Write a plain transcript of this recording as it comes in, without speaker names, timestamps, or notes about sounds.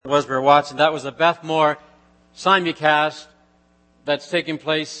was we were watching. That was a Beth Moore simulcast that's taking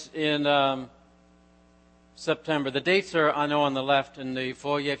place in September. The dates are, I know, on the left in the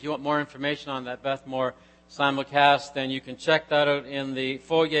foyer. If you want more information on that Beth Moore simulcast, then you can check that out in the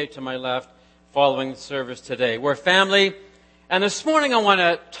foyer to my left following the service today. We're family, and this morning I want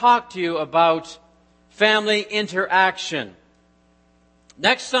to talk to you about family interaction.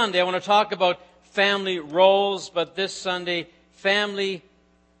 Next Sunday I want to talk about family roles, but this Sunday, family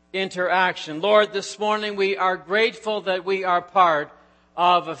interaction. Lord, this morning we are grateful that we are part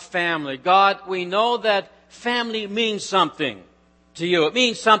of a family. God, we know that family means something to you. It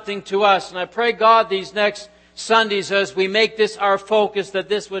means something to us. And I pray, God, these next Sundays as we make this our focus, that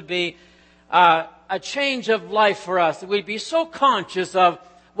this would be a change of life for us. That we'd be so conscious of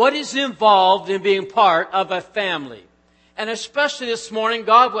what is involved in being part of a family. And especially this morning,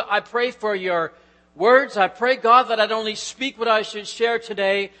 God, I pray for your words. I pray, God, that I'd only speak what I should share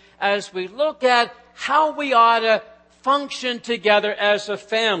today as we look at how we ought to function together as a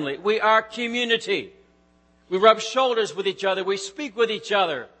family. We are community. We rub shoulders with each other. We speak with each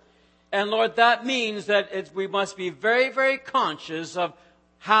other. And Lord, that means that we must be very, very conscious of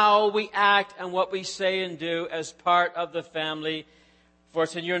how we act and what we say and do as part of the family. For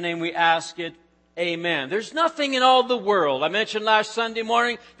it's in your name we ask it. Amen. There's nothing in all the world, I mentioned last Sunday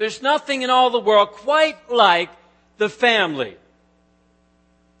morning, there's nothing in all the world quite like the family.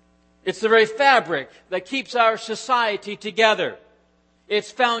 It's the very fabric that keeps our society together.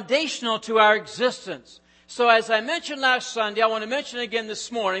 It's foundational to our existence. So as I mentioned last Sunday, I want to mention again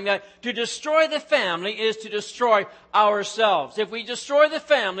this morning that to destroy the family is to destroy ourselves. If we destroy the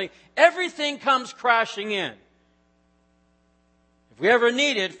family, everything comes crashing in. If we ever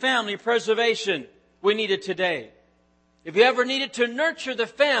needed family preservation, we need it today. If we ever needed to nurture the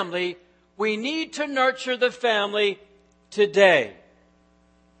family, we need to nurture the family today.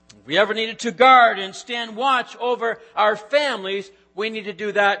 If we ever needed to guard and stand watch over our families, we need to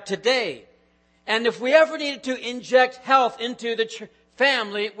do that today. And if we ever needed to inject health into the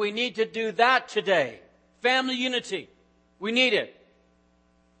family, we need to do that today. Family unity, we need it.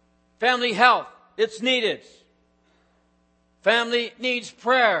 Family health, it's needed. Family needs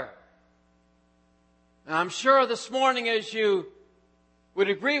prayer. And I'm sure this morning as you would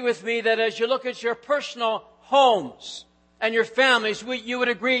agree with me that as you look at your personal homes and your families, you would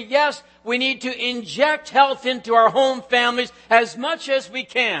agree, yes, we need to inject health into our home families as much as we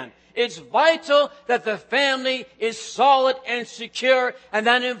can. It's vital that the family is solid and secure, and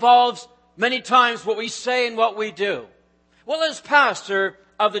that involves many times what we say and what we do. Well, as pastor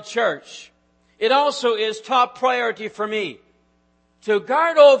of the church, it also is top priority for me to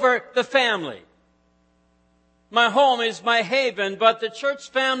guard over the family. My home is my haven, but the church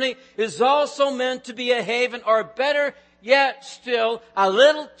family is also meant to be a haven, or better yet still, a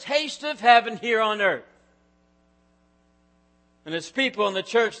little taste of heaven here on earth. And it's people in the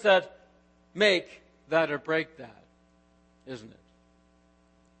church that make that or break that, isn't it?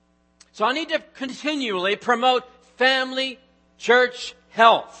 So I need to continually promote family church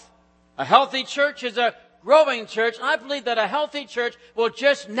health. A healthy church is a growing church. I believe that a healthy church will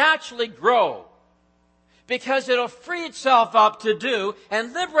just naturally grow because it'll free itself up to do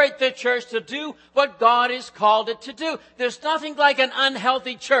and liberate the church to do what God has called it to do. There's nothing like an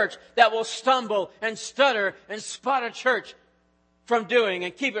unhealthy church that will stumble and stutter and spot a church from doing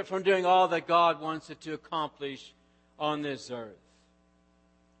and keep it from doing all that God wants it to accomplish on this earth.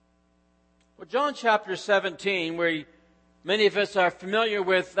 Well, John chapter 17, where many of us are familiar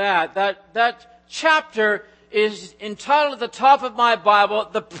with that chapter is entitled at the top of my Bible,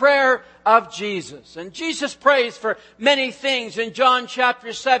 The Prayer of Jesus. And Jesus prays for many things in John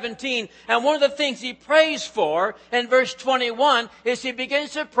chapter 17. And one of the things he prays for in verse 21 is he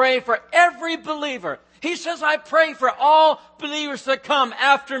begins to pray for every believer. He says, I pray for all believers that come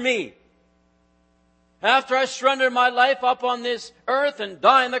after me. After I surrender my life up on this earth and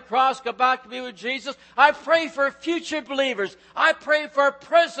die on the cross, go back to be with Jesus, I pray for future believers. I pray for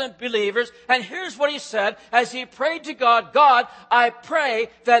present believers. And here's what he said as he prayed to God, God, I pray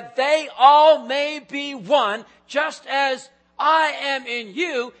that they all may be one, just as I am in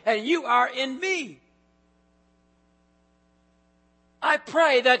you and you are in me. I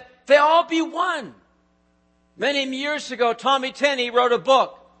pray that they all be one. Many years ago, Tommy Tenney wrote a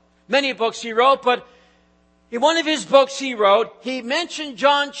book. Many books he wrote, but in one of his books he wrote, he mentioned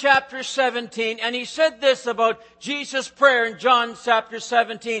John chapter 17, and he said this about Jesus' prayer in John chapter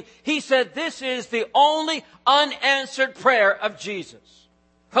 17. He said, this is the only unanswered prayer of Jesus.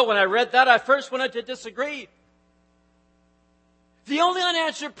 Well, when I read that, I first wanted to disagree. The only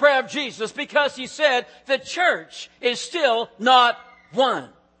unanswered prayer of Jesus, because he said the church is still not one.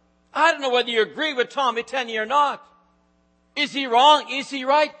 I don't know whether you agree with Tommy Tenney or not. Is he wrong? Is he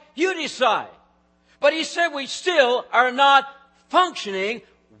right? You decide. But he said we still are not functioning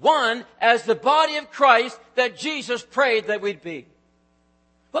one as the body of Christ that Jesus prayed that we'd be.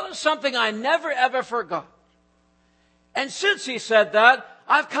 Well, it's something I never ever forgot. And since he said that,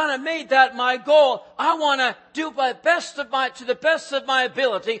 I've kind of made that my goal. I want to do to the best of my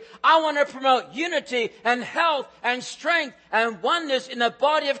ability. I want to promote unity and health and strength and oneness in the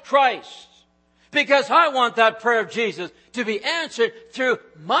body of Christ. Because I want that prayer of Jesus to be answered through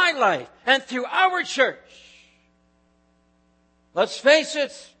my life and through our church. Let's face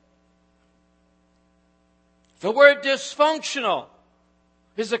it. The word dysfunctional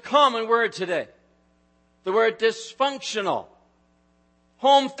is a common word today. The word dysfunctional.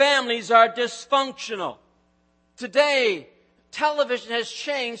 Home families are dysfunctional. Today, television has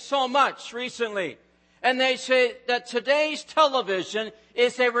changed so much recently. And they say that today's television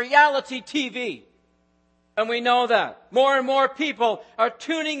is a reality TV. And we know that. More and more people are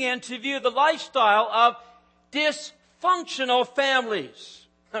tuning in to view the lifestyle of dysfunctional families.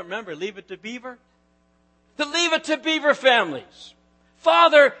 Remember, Leave It to Beaver? The Leave It to Beaver families.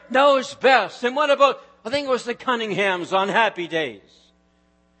 Father knows best. And what about, I think it was the Cunninghams on Happy Days,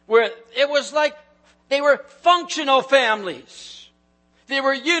 where it was like they were functional families. They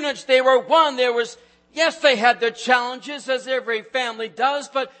were units. They were one. Yes, they had their challenges, as every family does,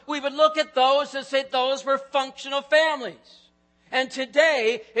 but we would look at those and say those were functional families. And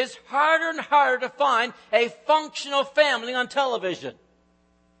today, it's harder and harder to find a functional family on television.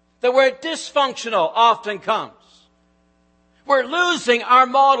 The word dysfunctional often comes. We're losing our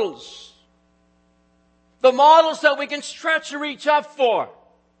models. The models that we can stretch and reach up for.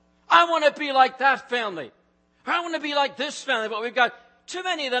 I want to be like that family. I want to be like this family, but we've got too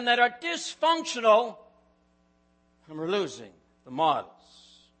many of them that are dysfunctional, and we're losing the models.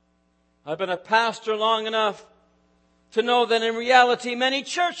 I've been a pastor long enough to know that in reality many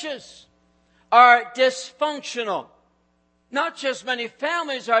churches are dysfunctional. Not just many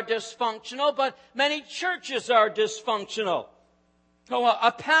families are dysfunctional, but many churches are dysfunctional. So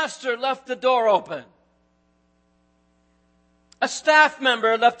a pastor left the door open. A staff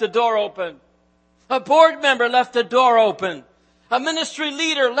member left the door open. A board member left the door open. A ministry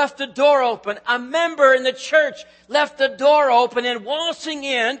leader left the door open. A member in the church left the door open, and waltzing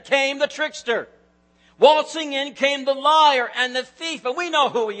in came the trickster. Waltzing in came the liar and the thief. And we know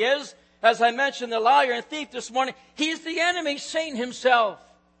who he is. As I mentioned, the liar and thief this morning, he's the enemy, Satan himself.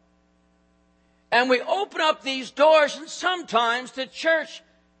 And we open up these doors, and sometimes the church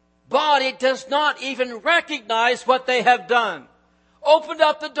body does not even recognize what they have done. Opened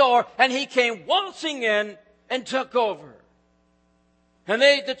up the door, and he came waltzing in and took over. And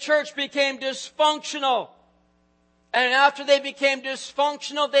the church became dysfunctional. And after they became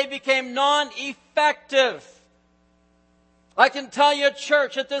dysfunctional, they became non-effective. I can tell you a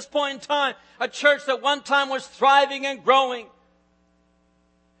church at this point in time, a church that one time was thriving and growing,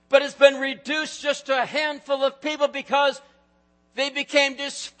 but it's been reduced just to a handful of people because they became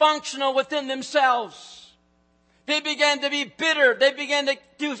dysfunctional within themselves. They began to be bitter. They began to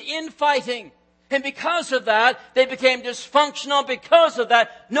do infighting. And because of that, they became dysfunctional. Because of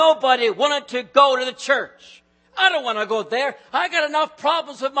that, nobody wanted to go to the church. I don't want to go there. I got enough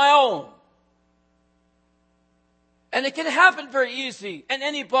problems of my own. And it can happen very easy in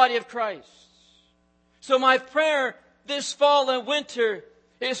any body of Christ. So my prayer this fall and winter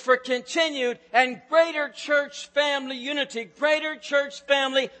is for continued and greater church family unity, greater church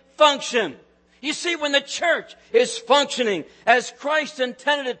family function. You see, when the church is functioning as Christ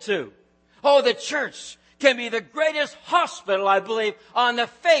intended it to, the church can be the greatest hospital, I believe, on the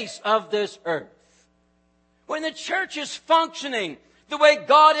face of this earth. When the church is functioning the way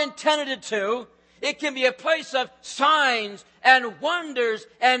God intended it to, it can be a place of signs and wonders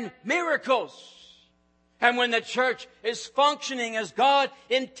and miracles. And when the church is functioning as God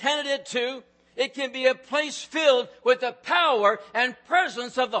intended it to, it can be a place filled with the power and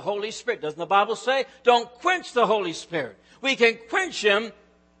presence of the Holy Spirit. Doesn't the Bible say, don't quench the Holy Spirit? We can quench Him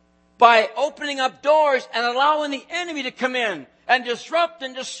by opening up doors and allowing the enemy to come in and disrupt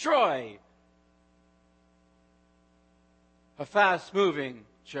and destroy a fast-moving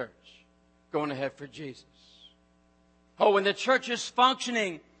church going ahead for Jesus. When the church is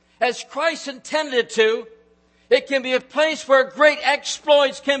functioning as Christ intended it to, it can be a place where great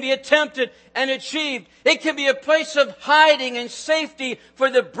exploits can be attempted and achieved. It can be a place of hiding and safety for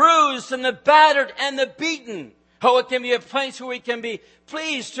the bruised and the battered and the beaten. It can be a place where we can be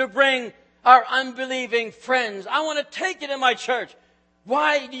pleased to bring our unbelieving friends. I want to take it in my church.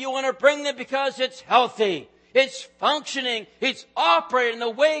 Why do you want to bring them? Because it's healthy. It's functioning. It's operating the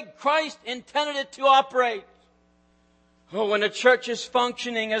way Christ intended it to operate. Oh, when a church is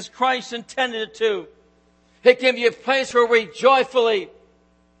functioning as Christ intended it to, it can be a place where we joyfully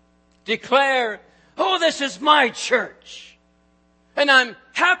declare, oh, this is my church. And I'm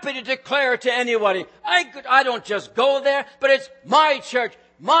happy to declare it to anybody. I don't just go there, but it's my church,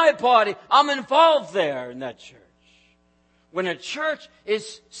 my body. I'm involved there in that church. When a church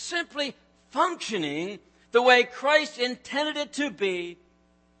is simply functioning the way Christ intended it to be,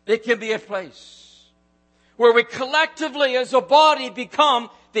 it can be a place where we collectively as a body become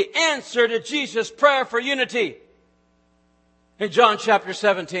the answer to Jesus' prayer for unity. In John chapter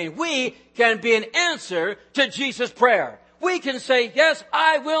 17, we can be an answer to Jesus' prayer. We can say, yes,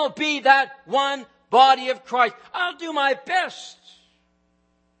 I will be that one body of Christ. I'll do my best.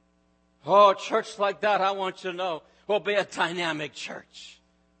 Oh, a church like that, I want you to know, will be a dynamic church.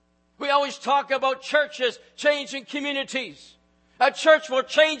 We always talk about churches changing communities. A church will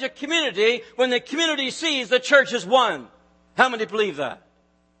change a community when the community sees the church is one. How many believe that?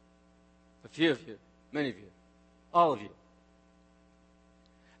 A few of you, many of you, all of you.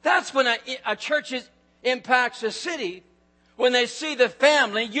 That's when a church impacts a city, when they see the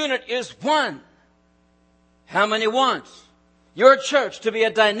family unit is one. How many want your church to be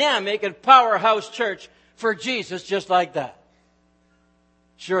a dynamic and powerhouse church for Jesus just like that?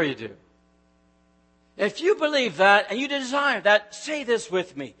 Sure you do. If you believe that and you desire that, say this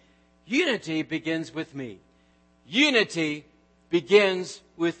with me. Unity begins with me. Unity begins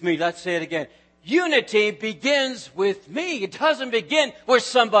with me. Let's say it again. Unity begins with me. It doesn't begin with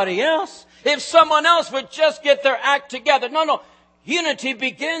somebody else. If someone else would just get their act together. No. Unity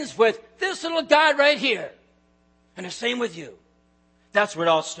begins with this little guy right here. And the same with you. That's where it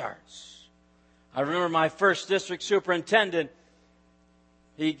all starts. I remember my first district superintendent.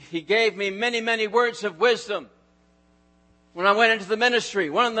 He gave me many, many words of wisdom when I went into the ministry.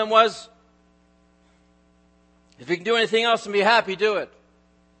 One of them was, if you can do anything else and be happy, do it.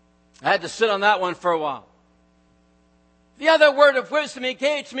 I had to sit on that one for a while. The other word of wisdom he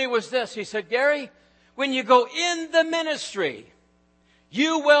gave to me was this. He said, Gary, when you go in the ministry,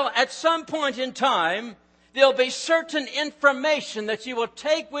 you will, at some point in time, there'll be certain information that you will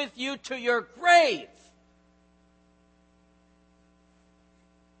take with you to your grave.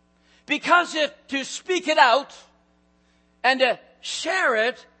 Because if to speak it out and to share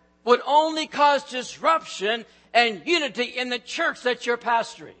it would only cause disruption and unity in the church that you're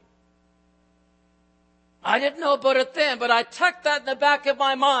pastoring. I didn't know about it then, but I tucked that in the back of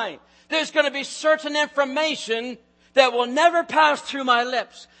my mind. There's going to be certain information that will never pass through my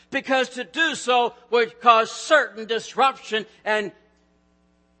lips, because to do so would cause certain disruption and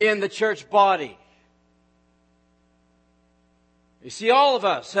in the church body. You see, all of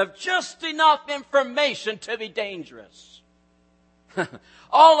us have just enough information to be dangerous.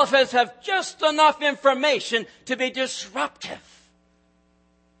 All of us have just enough information to be disruptive.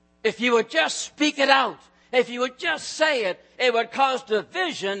 If you would just speak it out, if you would just say it, it would cause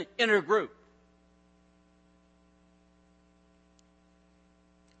division in a group.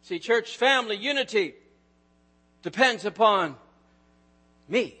 See, church family unity depends upon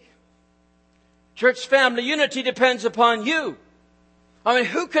me. Church family unity depends upon you. I mean,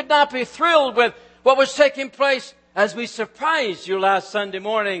 who could not be thrilled with what was taking place as we surprised you last Sunday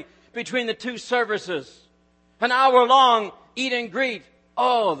morning between the two services? An hour-long eat and greet.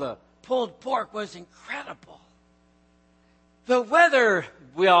 Oh, the pulled pork was incredible. The weather,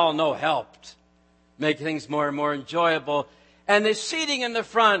 we all know, helped make things more and more enjoyable. And the seating in the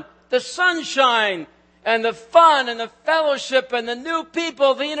front, the sunshine, and the fun, and the fellowship, and the new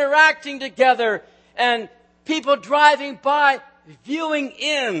people, the interacting together, and people driving by, viewing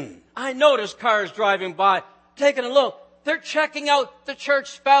in. I noticed cars driving by, taking a look. They're checking out the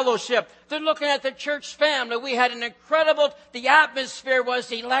church fellowship. They're looking at the church family. We had an incredible, the atmosphere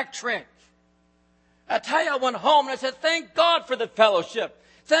was electric. I tell you, I went home and I said, thank God for the fellowship.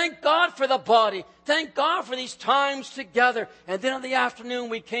 Thank God for the body. Thank God for these times together. And then in the afternoon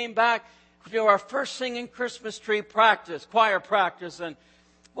we came back to our first singing Christmas tree practice, choir practice. And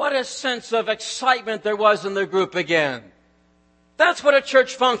what a sense of excitement there was in the group again. That's what a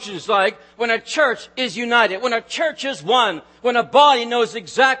church functions like when a church is united, when a church is one, when a body knows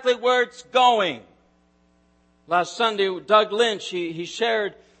exactly where it's going. Last Sunday, Doug Lynch, he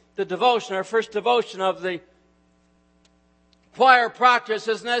shared the devotion, our first devotion of the choir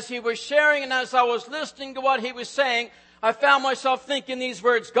practices. And as he was sharing and as I was listening to what he was saying, I found myself thinking these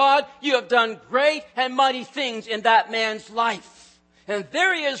words, God, you have done great and mighty things in that man's life. And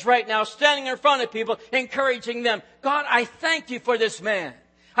there he is right now, standing in front of people, encouraging them. God, I thank you for this man.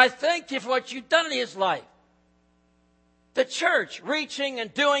 I thank you for what you've done in his life. The church reaching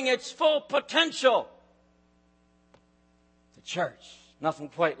and doing its full potential. The church, nothing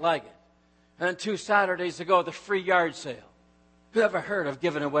quite like it. And 2 Saturdays ago, the free yard sale. Who ever heard of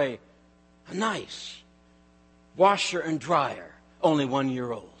giving away a nice washer and dryer, only 1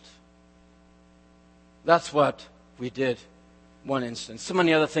 year old? That's what we did one instance. So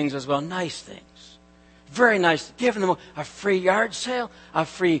many other things as well, nice things. Very nice. Giving them a free yard sale, a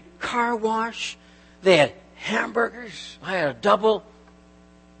free car wash. They had hamburgers. I had a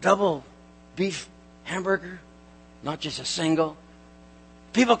double beef hamburger, not just a single.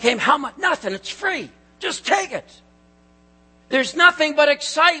 People came, how much? Nothing, it's free. Just take it. There's nothing but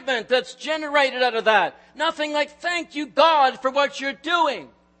excitement that's generated out of that. Nothing like, thank you, God, for what you're doing.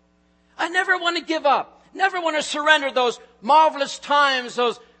 I never want to give up. Never want to surrender those marvelous times,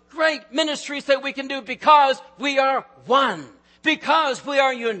 those great ministries that we can do because we are one. Because we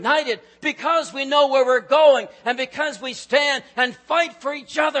are united. Because we know where we're going. And because we stand and fight for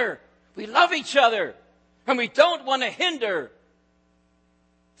each other. We love each other. And we don't want to hinder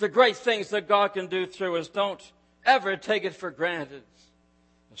the great things that God can do through us. Don't ever take it for granted.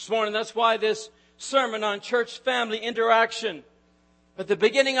 This morning, that's why this sermon on church family interaction at the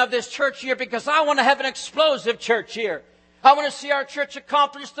beginning of this church year, because I want to have an explosive church year. I want to see our church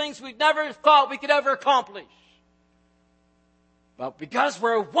accomplish things we never thought we could ever accomplish. But because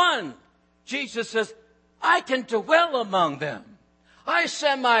we're one, Jesus says, I can dwell among them. I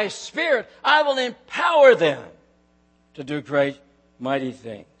send my Spirit. I will empower them to do great, mighty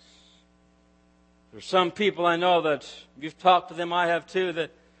things. There's some people I know that you've talked to them, I have too,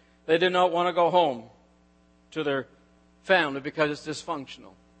 that they do not want to go home to their family because it's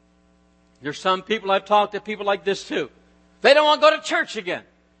dysfunctional. There's some people I've talked to, people like this too. They don't want to go to church again.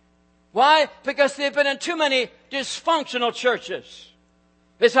 Why? Because they've been in too many dysfunctional churches.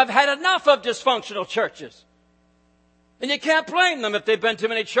 They have had enough of dysfunctional churches. And you can't blame them if they've been to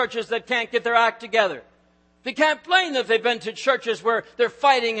many churches that can't get their act together. You can't blame them if they've been to churches where they're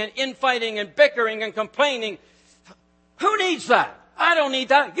fighting and infighting and bickering and complaining. Who needs that? I don't need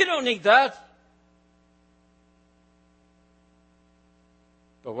that. You don't need that.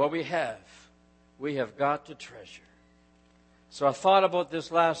 But what we have got to treasure. So I thought about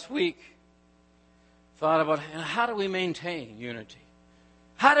this last week. Thought about how do we maintain unity?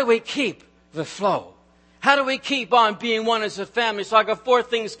 How do we keep the flow? How do we keep on being one as a family? So I got 4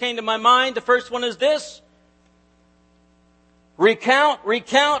 things came to my mind. The first one is this. Recount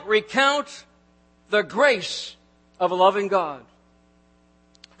the grace of a loving God.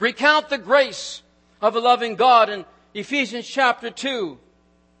 Recount the grace of a loving God in Ephesians chapter 2.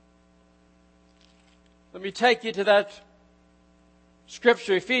 Let me take you to that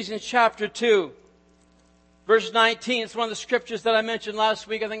scripture, Ephesians chapter 2, verse 19. It's one of the scriptures that I mentioned last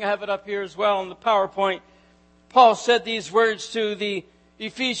week. I think I have it up here as well on the PowerPoint. Paul said these words to the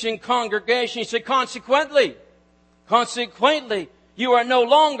Ephesian congregation. He said, Consequently, you are no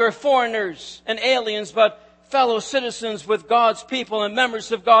longer foreigners and aliens, but fellow citizens with God's people and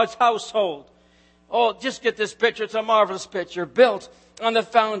members of God's household. Oh, just get this picture. It's a marvelous picture. Built on the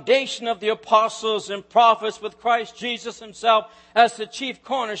foundation of the apostles and prophets, with Christ Jesus himself as the chief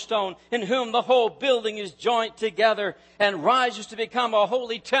cornerstone, in whom the whole building is joined together and rises to become a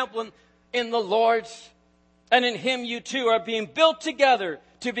holy temple in the Lord. And in him you too are being built together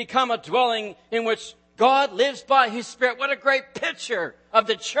to become a dwelling in which God lives by his Spirit. What a great picture of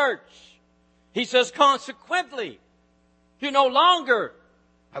the church. He says, consequently, you're no longer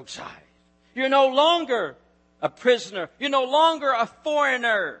outside. You're no longer a prisoner. You're no longer a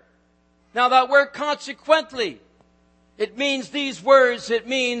foreigner. Now that word consequently, it means these words. It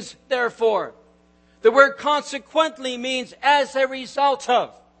means therefore. The word consequently means as a result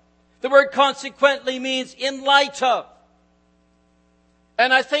of. The word consequently means in light of.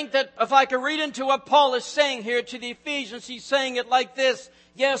 And I think that if I can read into what Paul is saying here to the Ephesians, he's saying it like this.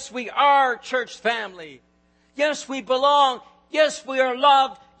 Yes, we are church family. Yes, we belong. Yes, we are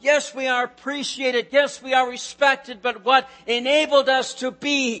loved. Yes, we are appreciated. Yes, we are respected. But what enabled us to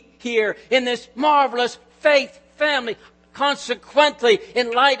be here in this marvelous faith family, consequently,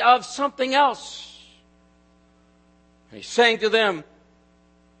 in light of something else. He's saying to them,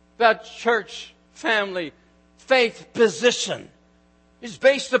 that church family faith position is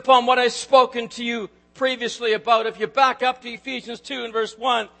based upon what I've spoken to you previously about. If you back up to Ephesians 2 and verse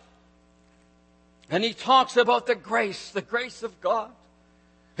 1, and he talks about the grace of God.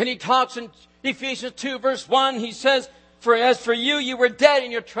 And he talks in Ephesians 2 verse 1, he says, For as for you, you were dead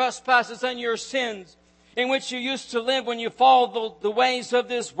in your trespasses and your sins, in which you used to live when you followed the ways of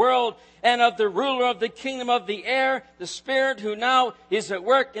this world and of the ruler of the kingdom of the air, the Spirit who now is at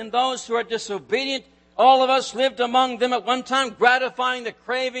work in those who are disobedient. All of us lived among them at one time, gratifying the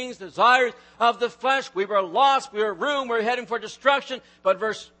cravings, desires of the flesh. We were lost. We were ruined. We were heading for destruction. But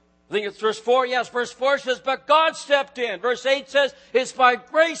I think it's verse 4. Yes, verse 4 says, but God stepped in. Verse 8 says, it's by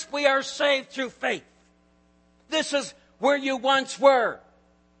grace we are saved through faith. This is where you once were.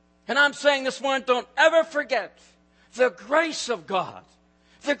 And I'm saying this morning, don't ever forget the grace of God.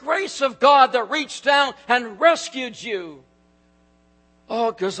 The grace of God that reached down and rescued you. Oh,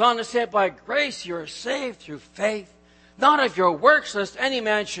 it goes on to say, by grace you are saved through faith, not of your works, lest any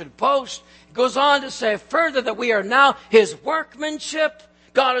man should boast. It goes on to say further that we are now His workmanship.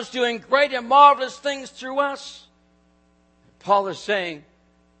 God is doing great and marvelous things through us. Paul is saying,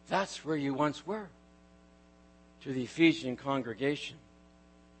 that's where you once were. To the Ephesian congregation.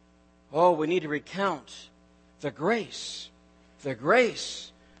 Oh, we need to recount the grace of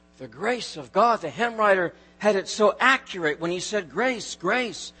God. The hymn writer had it so accurate when he said grace,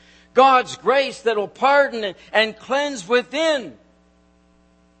 grace. God's grace that will pardon and cleanse within.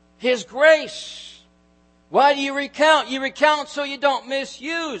 His grace. Why do you recount? You recount so you don't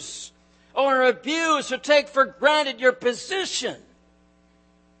misuse or abuse or take for granted your position.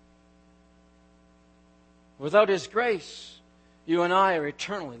 Without His grace, you and I are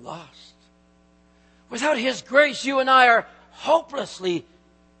eternally lost. Without His grace, you and I are hopelessly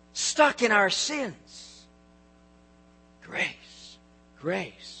stuck in our sins. Grace,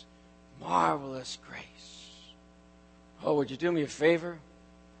 grace, marvelous grace. Oh, would you do me a favor?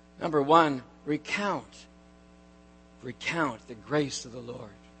 Number one, recount the grace of the Lord.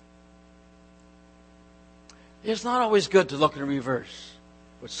 It's not always good to look in reverse,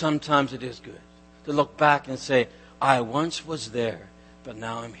 but sometimes it is good to look back and say, I once was there, but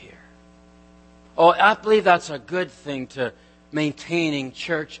now I'm here. Oh, I believe that's a good thing to maintaining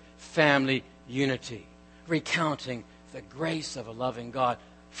church family unity. Recounting the grace of a loving God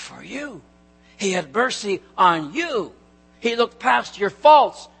for you. He had mercy on you. He looked past your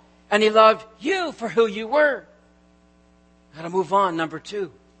faults and He loved you for who you were. How to move on, number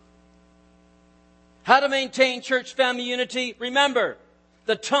 2. How to maintain church family unity. Remember,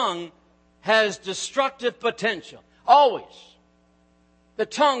 the tongue has destructive potential. Always. The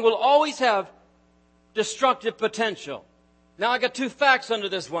tongue will always have destructive potential. Now I got 2 facts under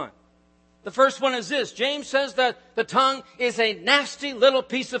this one. The first one is this. James says that the tongue is a nasty little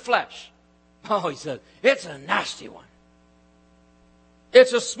piece of flesh. Oh, he said, it's a nasty one.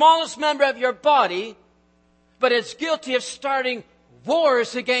 It's the smallest member of your body, but it's guilty of starting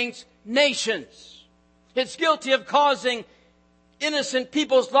wars against nations. It's guilty of causing innocent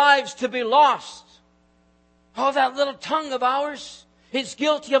people's lives to be lost. Oh, that little tongue of ours is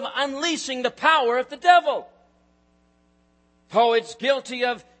guilty of unleashing the power of the devil. Oh, it's guilty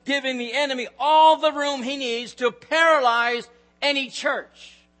of giving the enemy all the room he needs to paralyze any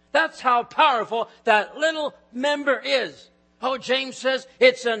church. That's how powerful that little member is. Oh, James says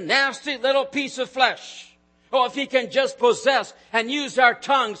it's a nasty little piece of flesh. Oh, if he can just possess and use our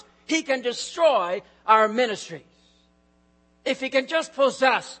tongues, he can destroy our ministries. If he can just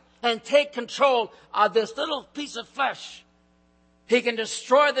possess and take control of this little piece of flesh, he can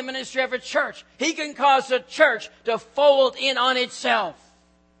destroy the ministry of a church. He can cause a church to fold in on itself.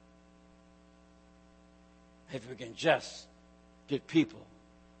 If we can just get people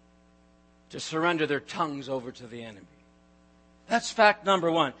to surrender their tongues over to the enemy. That's fact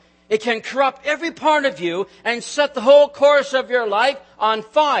number 1. It can corrupt every part of you and set the whole course of your life on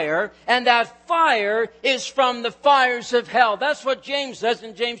fire, and that fire is from the fires of hell. That's what James says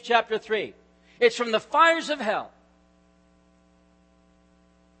in James chapter 3. It's from the fires of hell.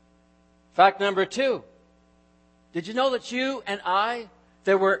 Fact number 2. Did you know that you and I,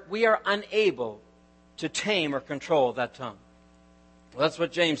 we are unable to tame or control that tongue? Well, that's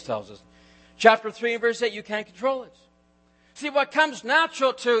what James tells us. Chapter 3 and verse 8, you can't control it. See, what comes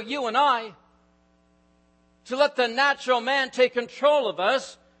natural to you and I, to let the natural man take control of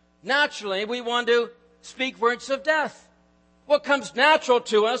us, naturally we want to speak words of death. What comes natural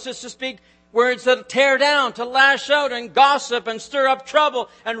to us is to speak words that tear down, to lash out and gossip and stir up trouble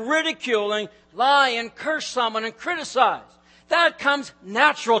and ridicule and lie and curse someone and criticize. That comes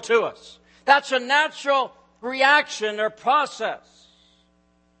natural to us. That's a natural reaction or process.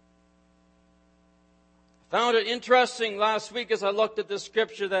 Found it interesting last week as I looked at this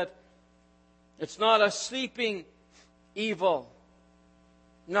scripture that it's not a sleeping evil.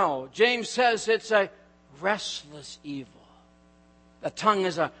 No, James says it's a restless evil. The tongue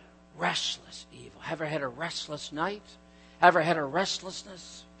is a restless evil. Ever had a restless night? Ever had a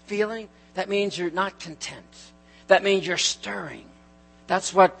restlessness feeling? That means you're not content. That means you're stirring.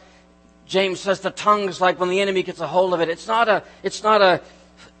 That's what James says the tongue is like when the enemy gets a hold of it. It's not a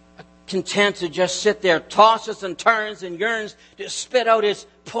content to just sit there, tosses and turns and yearns to spit out his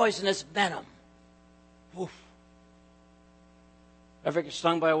poisonous venom. Oof. Ever get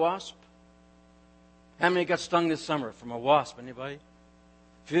stung by a wasp? How many got stung this summer from a wasp? Anybody?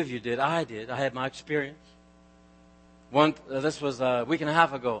 A few of you did. I did. I had my experience. This was a week and a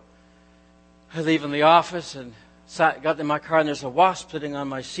half ago. I leave in the office and got in my car, and there's a wasp sitting on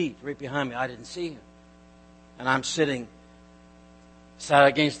my seat right behind me. I didn't see him. And I'm sat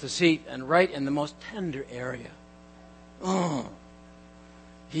against the seat, and right in the most tender area. Oh,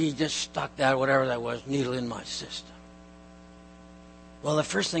 he just stuck that, whatever that was, needle in my system. Well, the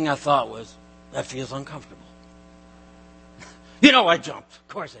first thing I thought was, that feels uncomfortable. I jumped. Of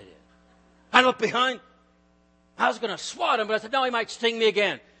course I did. I looked behind. I was going to swat him, but I said, no, he might sting me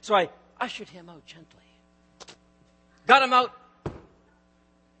again. So I ushered him out gently. Got him out.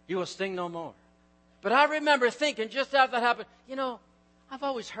 You will sting no more. But I remember thinking, just after that happened, I've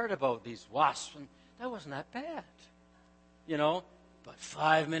always heard about these wasps, and that wasn't that bad. But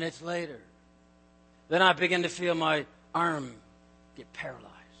 5 minutes later, then I began to feel my arm get paralyzed.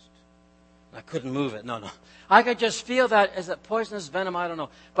 I couldn't move it. No. I could just feel that as a poisonous venom, I don't know.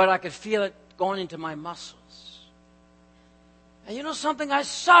 But I could feel it going into my muscles. And you know something? I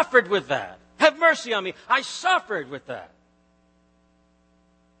suffered with that. Have mercy on me. I suffered with that.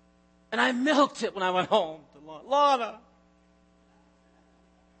 And I milked it when I went home to Lana.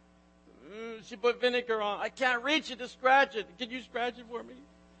 She put vinegar on. I can't reach it to scratch it. Can you scratch it for me?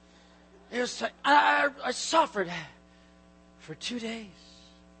 It was, I suffered for 2 days.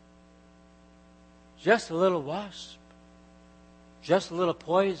 Just a little wasp. Just a little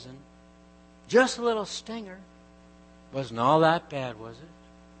poison. Just a little stinger. Wasn't all that bad, was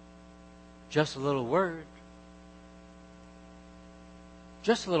it? Just a little word.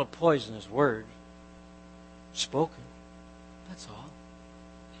 Just a little poisonous word. Spoken. That's all.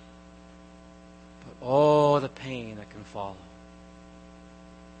 But oh, the pain that can follow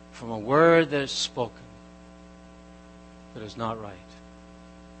from a word that is spoken that is not right.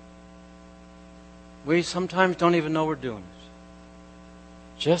 We sometimes don't even know we're doing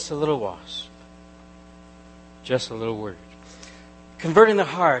it. Just a little wasp. Just a little word. Converting the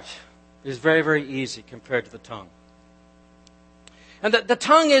heart is very, very easy compared to the tongue. And the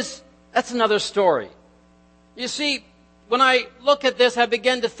tongue that's another story. You see, when I look at this, I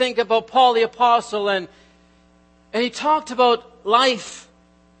begin to think about Paul the Apostle, and he talked about life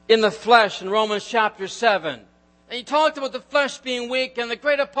in the flesh in Romans chapter 7. And he talked about the flesh being weak, and the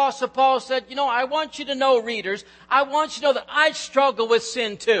great Apostle Paul said, I want you to know, readers, I want you to know that I struggle with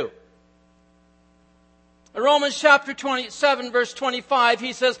sin too. In Romans chapter 27, verse 25,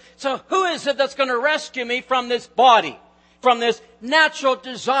 he says, so who is it that's going to rescue me from this body, from this natural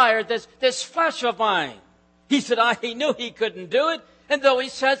desire, this flesh of mine? He said, he knew he couldn't do it. And though he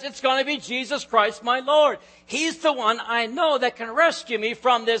says it's going to be Jesus Christ, my Lord. He's the one I know that can rescue me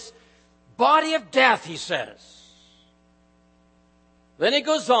from this body of death, he says. Then he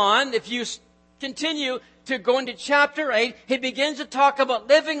goes on, if you continue to go into chapter 8, he begins to talk about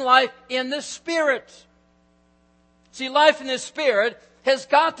living life in the Spirit. See, life in the Spirit has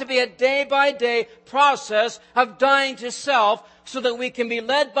got to be a day-by-day process of dying to self so that we can be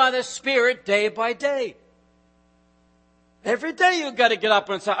led by the Spirit day by day. Every day you've got to get up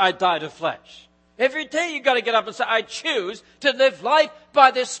and say, I die to flesh. Every day you've got to get up and say, I choose to live life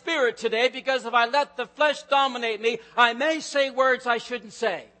by the Spirit today, because if I let the flesh dominate me, I may say words I shouldn't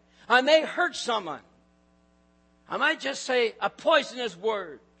say. I may hurt someone. I might just say a poisonous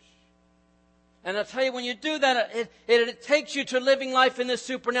word. And I'll tell you, when you do that, it takes you to living life in the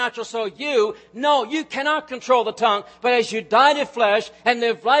supernatural. So you cannot control the tongue, but as you die to flesh and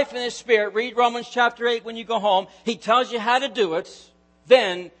live life in the Spirit, read Romans chapter 8 when you go home, he tells you how to do it.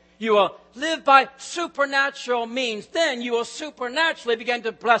 Then you will live by supernatural means. Then you will supernaturally begin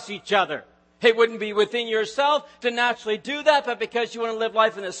to bless each other. It wouldn't be within yourself to naturally do that, but because you want to live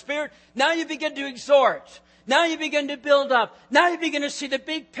life in the Spirit, now you begin to exhort. Now you begin to build up. Now you begin to see the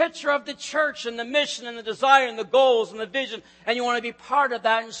big picture of the church and the mission and the desire and the goals and the vision, and you want to be part of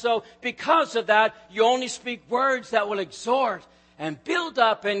that. And so because of that, you only speak words that will exhort and build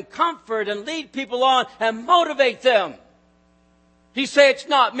up and comfort and lead people on and motivate them. He say, it's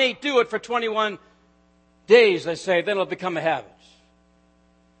not me, do it for 21 days, they say, then it'll become a habit.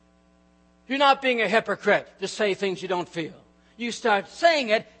 You're not being a hypocrite to say things you don't feel. You start saying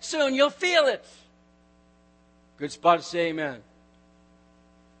it, soon you'll feel it. Good spot to say amen.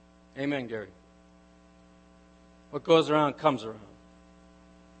 Amen, Gary. What goes around comes around.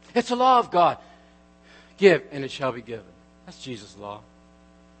 It's a law of God. Give, and it shall be given. That's Jesus' law.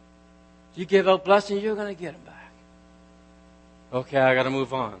 You give out blessings, you're going to get them back. Okay, I got to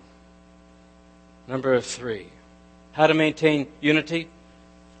move on. Number 3, how to maintain unity.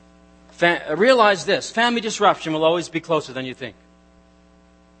 Realize this, family disruption will always be closer than you think.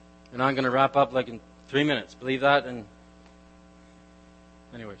 And I'm going to wrap up like in 3 minutes. Believe that? And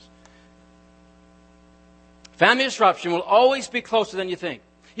anyways. Family disruption will always be closer than you think.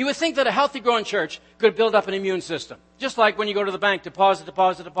 You would think that a healthy growing church could build up an immune system. Just like when you go to the bank, deposit.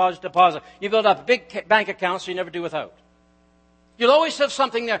 You build up a big bank account so you never do without. You'll always have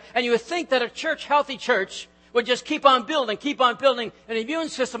something there. And you would think that a healthy church, would just keep on building an immune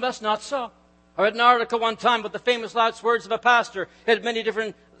system. That's not so. I read an article one time with the famous last words of a pastor. It had many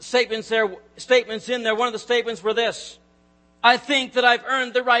different statements in there. One of the statements were this: I think that I've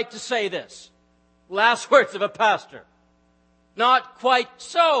earned the right to say this. Last words of a pastor. Not quite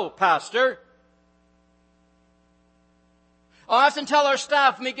so, pastor. I often tell our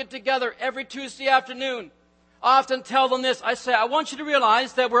staff when we get together every Tuesday afternoon, I often tell them this. I say, I want you to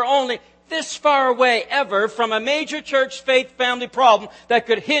realize that we're only this far away ever from a major church faith family problem that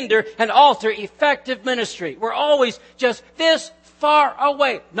could hinder and alter effective ministry. We're always just this far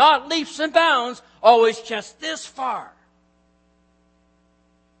away. Not leaps and bounds, always just this far.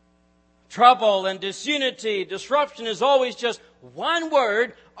 Trouble and disunity, disruption is always just one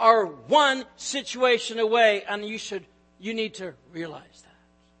word or one situation away, and you need to realize that.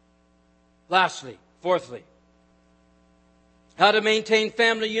 Lastly, fourthly, how to maintain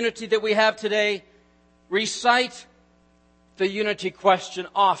family unity that we have today. Recite the unity question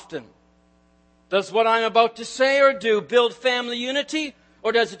often. Does what I'm about to say or do build family unity,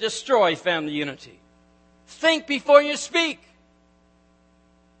 or does it destroy family unity? Think before you speak.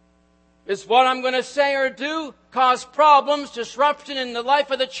 Is what I'm going to say or do cause problems, disruption in the life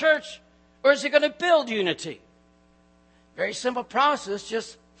of the church, or is it going to build unity? Very simple process,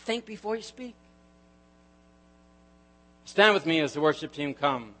 just think before you speak. Stand with me as the worship team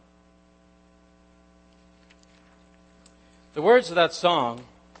come. The words of that song,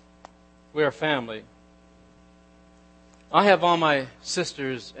 We Are Family, I have all my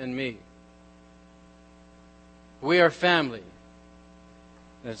sisters and me. We are family.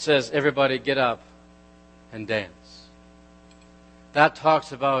 And it says, everybody get up and dance. That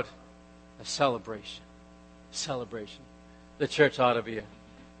talks about a celebration. Celebration. The church ought to be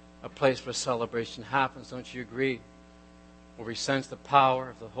a place where celebration happens. Don't you agree? Where we sense the power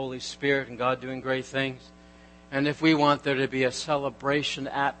of the Holy Spirit and God doing great things. And if we want there to be a celebration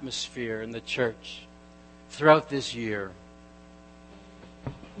atmosphere in the church throughout this year,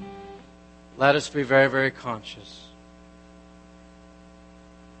 let us be very, very conscious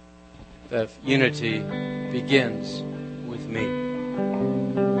that unity begins with me.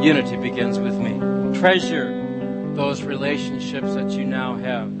 Unity begins with me. Treasure those relationships that you now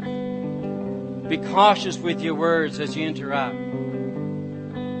have. Be cautious with your words as you interact.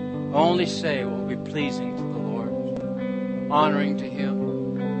 Only say what will be pleasing to the Lord, honoring to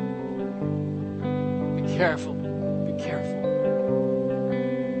Him. Be careful. Be careful.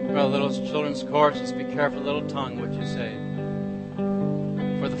 For a little children's chorus, be careful, little tongue, what you say.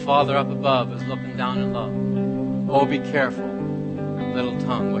 For the Father up above is looking down in love. Oh, be careful, little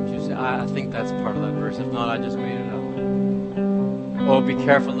tongue, what you say. I think that's part of that verse. If not, I just made it up. Oh, be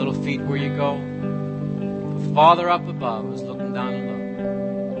careful, little feet, where you go. The Father up above is looking down in love.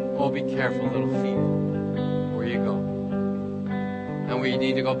 Oh, be careful, little feet, where you go. And we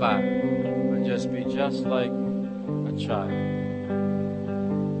need to go back and just be just like a child.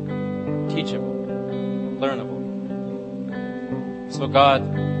 Teachable, learnable. So God,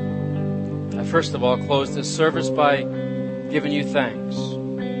 I first of all close this service by giving you thanks,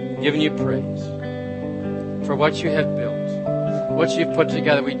 giving you praise for what you have built, what you've put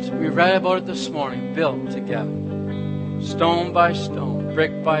together. We read about it this morning, built together, stone by stone,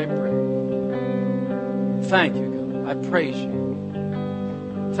 brick by brick. Thank you, God. I praise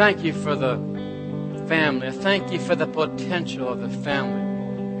you. Thank you for the family. I thank you for the potential of the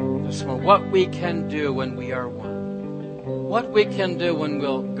family this morning. What we can do when we are one. What we can do when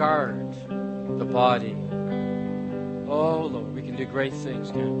we'll guard the body. Oh, Lord, we can do great things,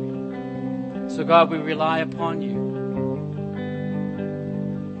 can't we? So, God, we rely upon you.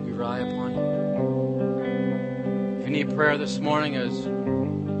 We rely upon you. If you need prayer this morning as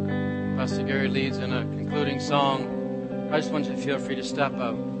Pastor Gary leads in a concluding song, I just want you to feel free to step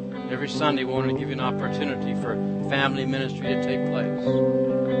out. Every Sunday, we want to give you an opportunity for family ministry to take place.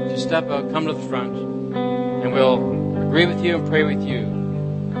 Just step out, come to the front, and we'll agree with you and pray with you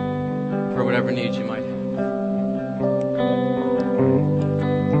for whatever needs you might have.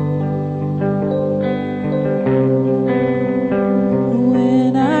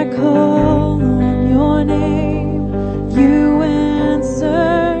 When I call on your name, you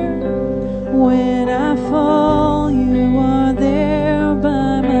answer. When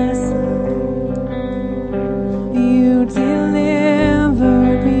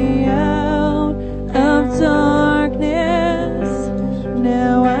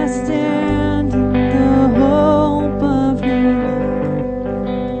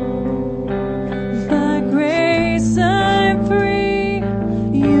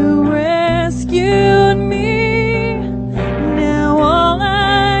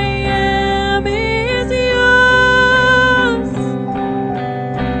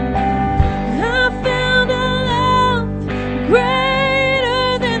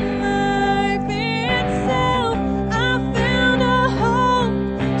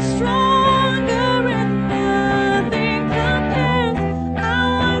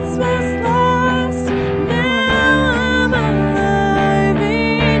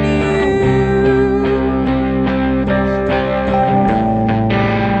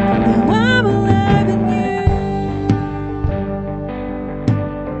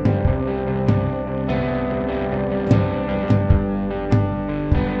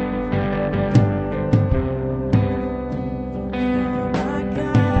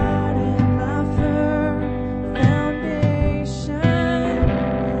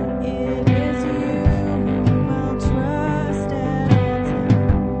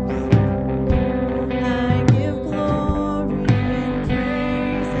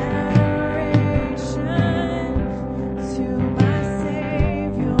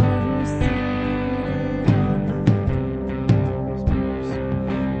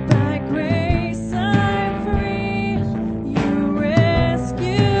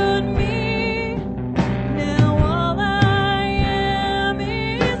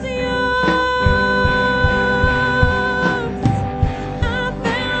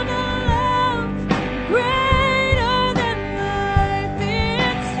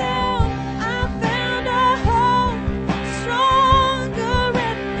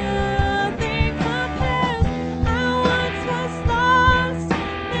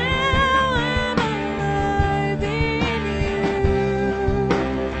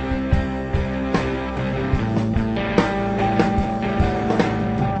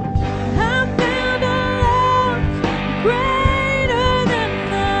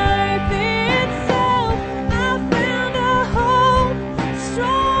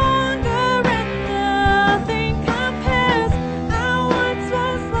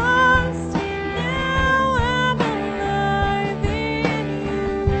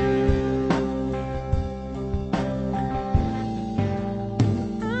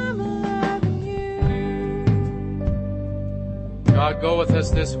us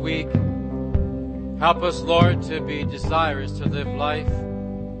this week. Help us, Lord, to be desirous to live life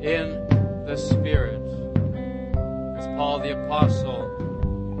in the Spirit, as Paul the Apostle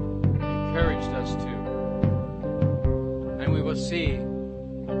encouraged us to. And we will see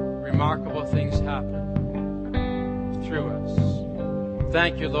remarkable things happen through us.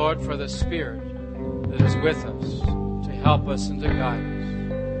 Thank you, Lord, for the Spirit that is with us to help us and to guide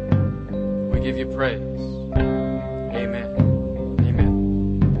us. We give you praise. Amen.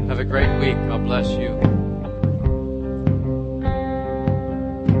 Amen. Have a great week. God bless you.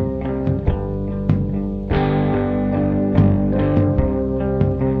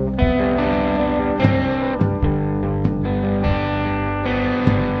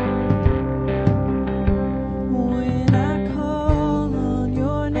 When I call on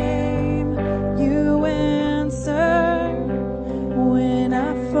your name, you answer. When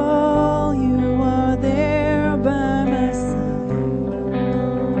I fall, you are there by my side.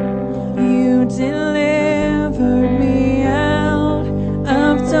 You delight